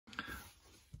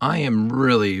I am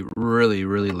really, really,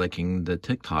 really liking the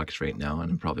TikToks right now, and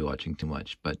I'm probably watching too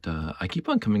much, but I keep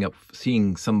on coming up,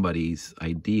 seeing somebody's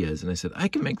ideas, and I said, I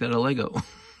can make that a Lego.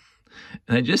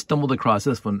 And I just stumbled across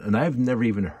this one, and I've never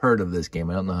even heard of this game.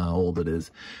 I don't know how old it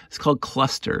is. It's called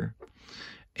Kluster.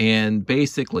 And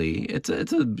basically, it's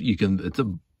a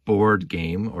board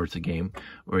game, or it's a game,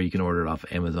 or you can order it off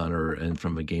Amazon and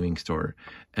from a gaming store.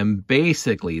 And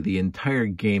basically, the entire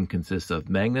game consists of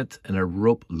magnets and a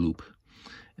rope loop.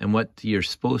 And what you're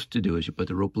supposed to do is you put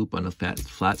the rope loop on a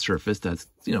flat surface that's,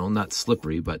 not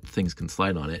slippery, but things can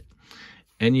slide on it.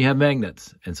 And you have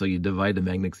magnets. And so you divide the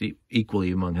magnets equally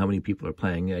among how many people are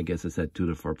playing. I guess it said 2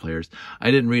 to 4 players.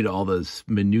 I didn't read all the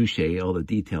minutiae, all the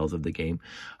details of the game.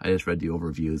 I just read the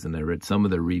overviews, and I read some of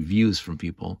the reviews from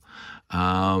people.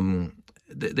 A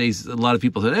lot of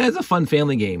people said, it's a fun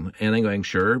family game. And I'm going,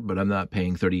 sure, but I'm not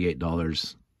paying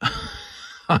 $38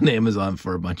 on Amazon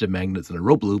for a bunch of magnets and a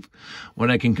rope loop when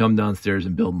I can come downstairs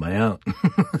and build my own.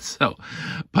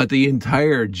 But the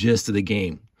entire gist of the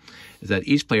game is that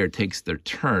each player takes their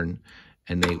turn,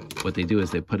 and what they do is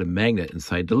they put a magnet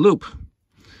inside the loop.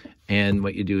 And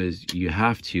what you do is you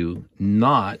have to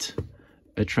not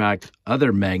attract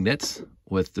other magnets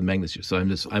with the magnets. So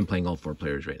I'm playing all 4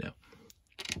 players right now.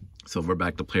 So we're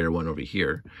back to player 1 over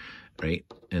here, right?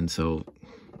 And so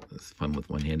it's fun with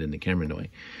one hand in the camera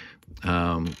anyway.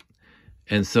 And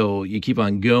so you keep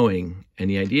on going,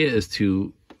 and the idea is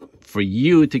for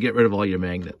you to get rid of all your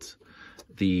magnets.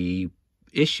 The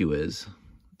issue is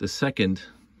the second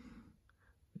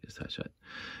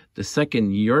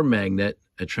your magnet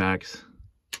attracts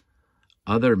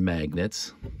other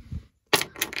magnets.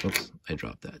 Oops, I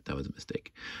dropped that. That was a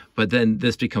mistake. But then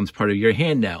this becomes part of your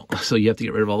hand now. So you have to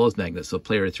get rid of all those magnets. So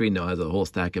player 3 now has a whole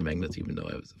stack of magnets, even though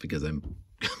because I'm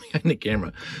behind the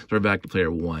camera. So we're back to player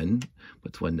 1,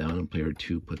 puts 1 down, and player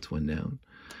 2 puts 1 down.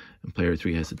 And player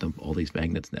 3 has to dump all these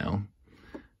magnets now.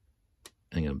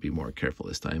 I'm going to be more careful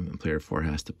this time. And player 4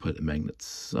 has to put a magnet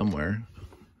somewhere.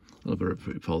 A little bit of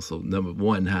repulse. So number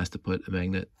 1 has to put a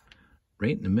magnet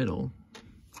right in the middle.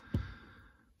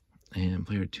 And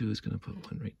player 2 is going to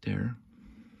put 1 right there.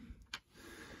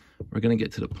 We're going to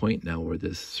get to the point now where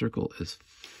this circle is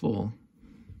full,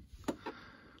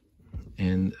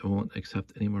 and it won't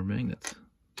accept any more magnets.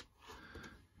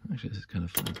 Actually, this is kind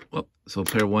of fun. Well, so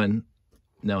player 1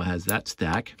 now has that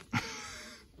stack.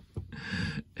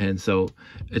 And so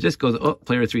it just goes,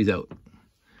 player 3's out.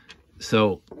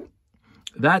 So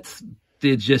that's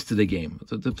the gist of the game.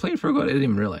 So the player 4, I didn't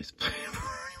even realize.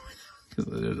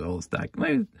 There's a whole stack.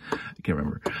 I can't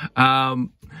remember.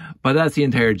 But that's the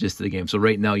entire gist of the game. So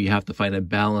right now you have to find a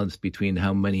balance between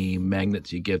how many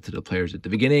magnets you give to the players at the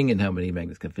beginning and how many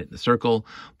magnets can fit in the circle,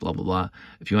 blah, blah, blah.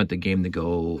 If you want the game to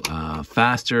go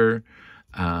faster,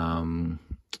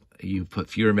 you put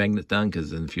fewer magnets down,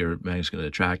 because then fewer magnets are going to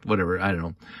attract, whatever. I don't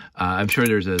know. I'm sure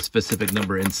there's a specific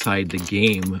number inside the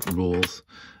game rules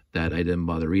that I didn't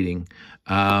bother reading.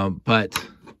 But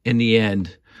in the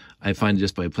end, I find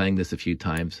just by playing this a few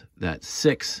times that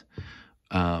 6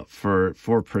 for a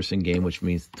 4-person game, which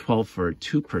means 12 for a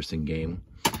 2-person game,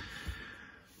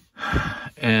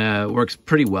 works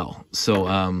pretty well. So,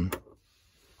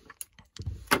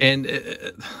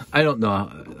 I don't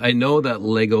know. I know that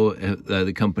Lego,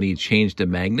 the company, changed the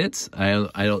magnets. I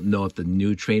don't know if the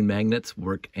new train magnets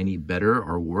work any better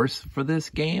or worse for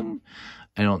this game.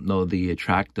 I don't know the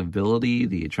attractability,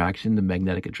 the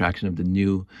magnetic attraction of the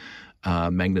new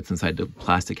magnets inside the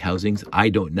plastic housings. I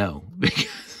don't know,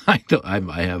 because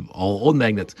I have all old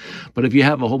magnets. But if you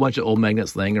have a whole bunch of old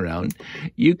magnets laying around,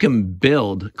 you can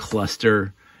build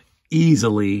Kluster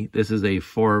easily. This is a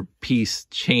 4-piece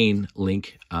chain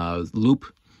link loop.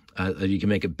 You can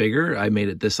make it bigger. I made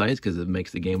it this size because it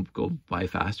makes the game go by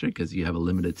faster, because you have a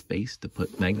limited space to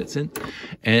put magnets in,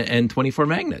 and 24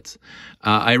 magnets.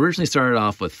 I originally started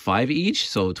off with 5 each,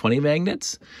 so 20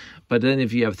 magnets. But then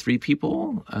if you have 3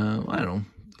 people, I don't know,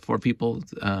 4 people,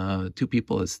 2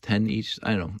 people is 10 each.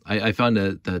 I don't know. I found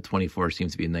that the 24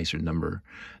 seems to be a nicer number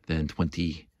than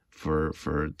 20 for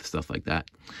stuff like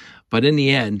that. But in the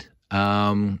end,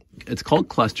 it's called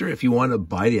Kluster. If you want to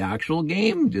buy the actual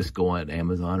game, just go on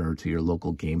Amazon or to your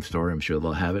local game store. I'm sure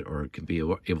they'll have it, or can be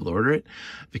able to order it,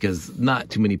 because not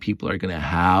too many people are going to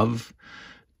have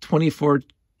 24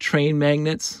 train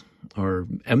magnets or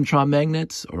Mtron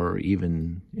magnets, or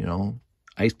even,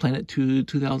 Ice Planet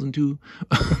 2002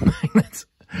 magnets.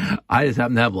 I just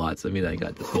happen to have lots. I mean, I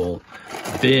got this whole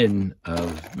bin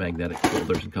of magnetic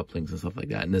holders and couplings and stuff like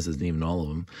that, and this isn't even all of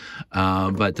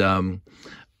them.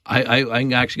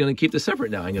 I'm actually going to keep this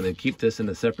separate now. I'm going to keep this in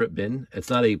a separate bin. It's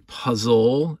not a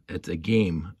puzzle, it's a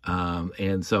game.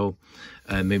 And so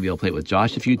maybe I'll play it with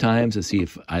Josh a few times to see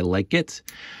if I like it.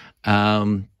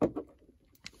 But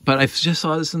I just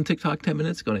saw this on TikTok 10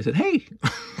 minutes ago and I said, hey,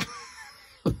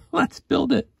 let's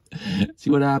build it. See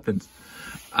what happens.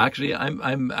 Actually,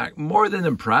 I'm more than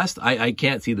impressed. I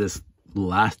can't see this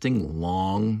lasting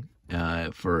long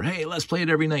for, hey, let's play it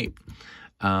every night.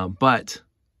 But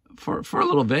for a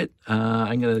little bit,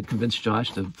 I'm going to convince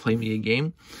Josh to play me a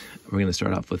game. We're going to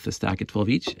start off with a stack of 12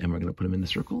 each, and we're going to put them in the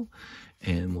circle,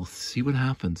 and we'll see what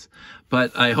happens.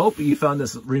 But I hope you found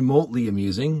this remotely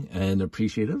amusing and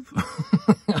appreciative.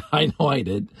 I know I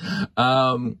did.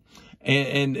 And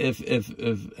if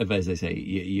as I say,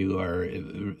 you are,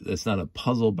 it's not a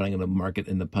puzzle, but I'm going to mark it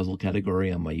in the puzzle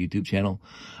category on my YouTube channel,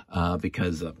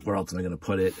 because where else am I going to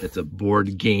put it? It's a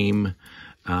board game.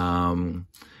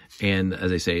 And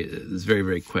as I say, it's very,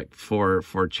 very quick. Four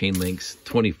chain links,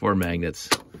 24 magnets.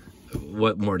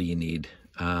 What more do you need?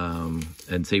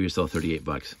 And save yourself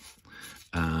 $38.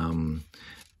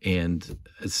 And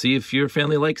see if your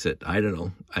family likes it. I don't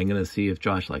know. I'm going to see if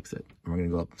Josh likes it. We're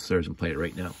going to go upstairs and play it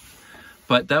right now.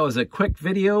 But that was a quick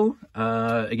video.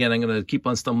 Again, I'm going to keep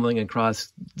on stumbling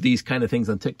across these kind of things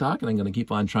on TikTok, and I'm going to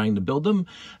keep on trying to build them,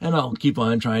 and I'll keep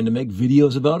on trying to make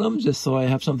videos about them just so I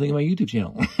have something on my YouTube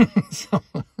channel.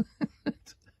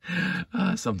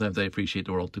 Sometimes I appreciate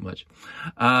the world too much.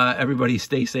 Everybody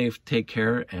stay safe, take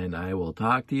care, and I will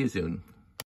talk to you soon.